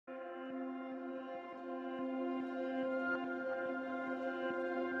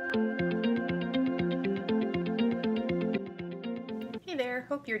Hey there,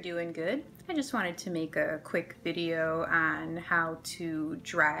 hope you're doing good. I just wanted to make a quick video on how to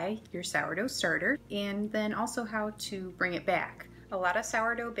dry your sourdough starter and then also how to bring it back. A lot of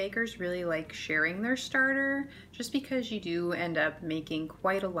sourdough bakers really like sharing their starter just because you do end up making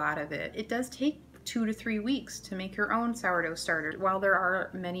quite a lot of it. It does take 2 to 3 weeks to make your own sourdough starter. While there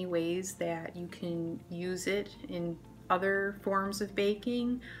are many ways that you can use it in other forms of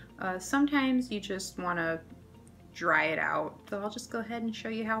baking, sometimes you just want to dry it out. So I'll just go ahead and show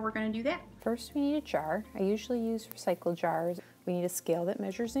you how we're going to do that. First, we need a jar. I usually use recycled jars. We need a scale that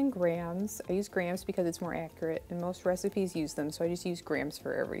measures in grams. I use grams because it's more accurate, and most recipes use them, so I just use grams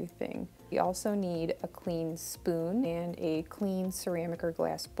for everything. We also need a clean spoon and a clean ceramic or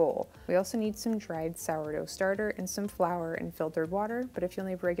glass bowl. We also need some dried sourdough starter and some flour and filtered water, but if you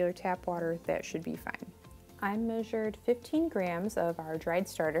only have regular tap water, that should be fine. I measured 15 grams of our dried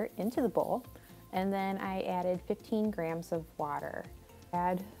starter into the bowl, and then I added 15 grams of water.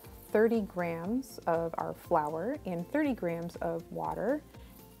 Add 30 grams of our flour and 30 grams of water,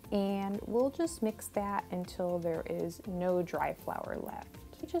 and we'll just mix that until there is no dry flour left.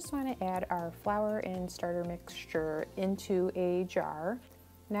 We just want to add our flour and starter mixture into a jar.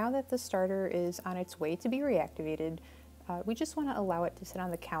 Now that the starter is on its way to be reactivated, we just want to allow it to sit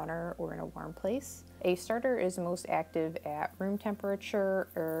on the counter or in a warm place. A starter is most active at room temperature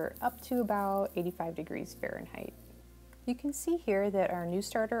or up to about 85 degrees Fahrenheit. You can see here that our new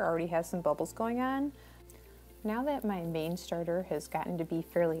starter already has some bubbles going on. Now that my main starter has gotten to be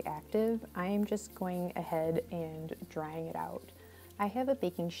fairly active, I am just going ahead and drying it out. I have a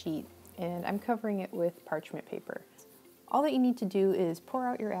baking sheet and I'm covering it with parchment paper. All that you need to do is pour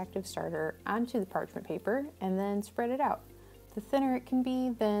out your active starter onto the parchment paper and then spread it out. The thinner it can be,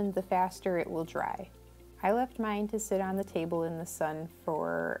 then the faster it will dry. I left mine to sit on the table in the sun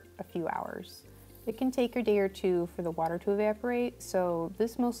for a few hours. It can take a day or two for the water to evaporate, so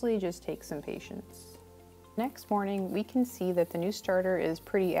this mostly just takes some patience. Next morning, we can see that the new starter is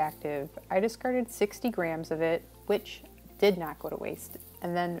pretty active. I discarded 60 grams of it, which did not go to waste,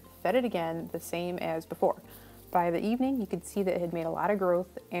 and then fed it again the same as before. By the evening, you could see that it had made a lot of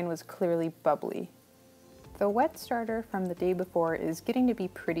growth and was clearly bubbly. The wet starter from the day before is getting to be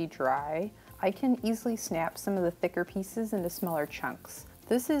pretty dry. I can easily snap some of the thicker pieces into smaller chunks.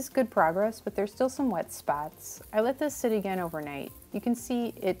 This is good progress, but there's still some wet spots. I let this sit again overnight. You can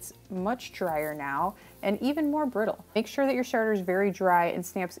see it's much drier now and even more brittle. Make sure that your starter is very dry and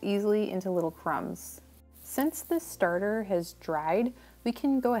snaps easily into little crumbs. Since this starter has dried, we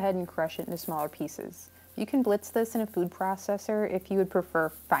can go ahead and crush it into smaller pieces. You can blitz this in a food processor if you would prefer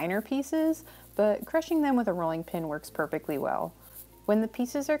finer pieces, but crushing them with a rolling pin works perfectly well. When the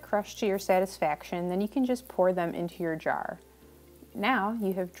pieces are crushed to your satisfaction, then you can just pour them into your jar. Now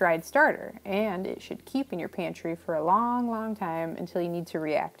you have dried starter, and it should keep in your pantry for a long time until you need to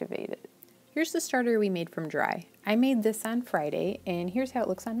reactivate it. Here's the starter we made from dry. I made this on Friday, and here's how it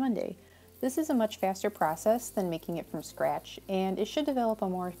looks on Monday. This is a much faster process than making it from scratch, and it should develop a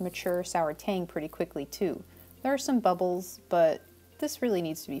more mature sour tang pretty quickly too. There are some bubbles, but this really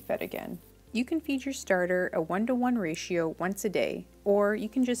needs to be fed again. You can feed your starter a 1-to-1 ratio once a day, or you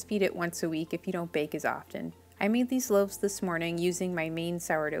can just feed it once a week if you don't bake as often. I made these loaves this morning using my main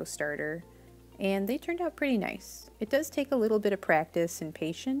sourdough starter, and they turned out pretty nice. It does take a little bit of practice and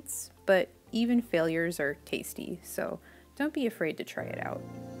patience, but even failures are tasty, so don't be afraid to try it out.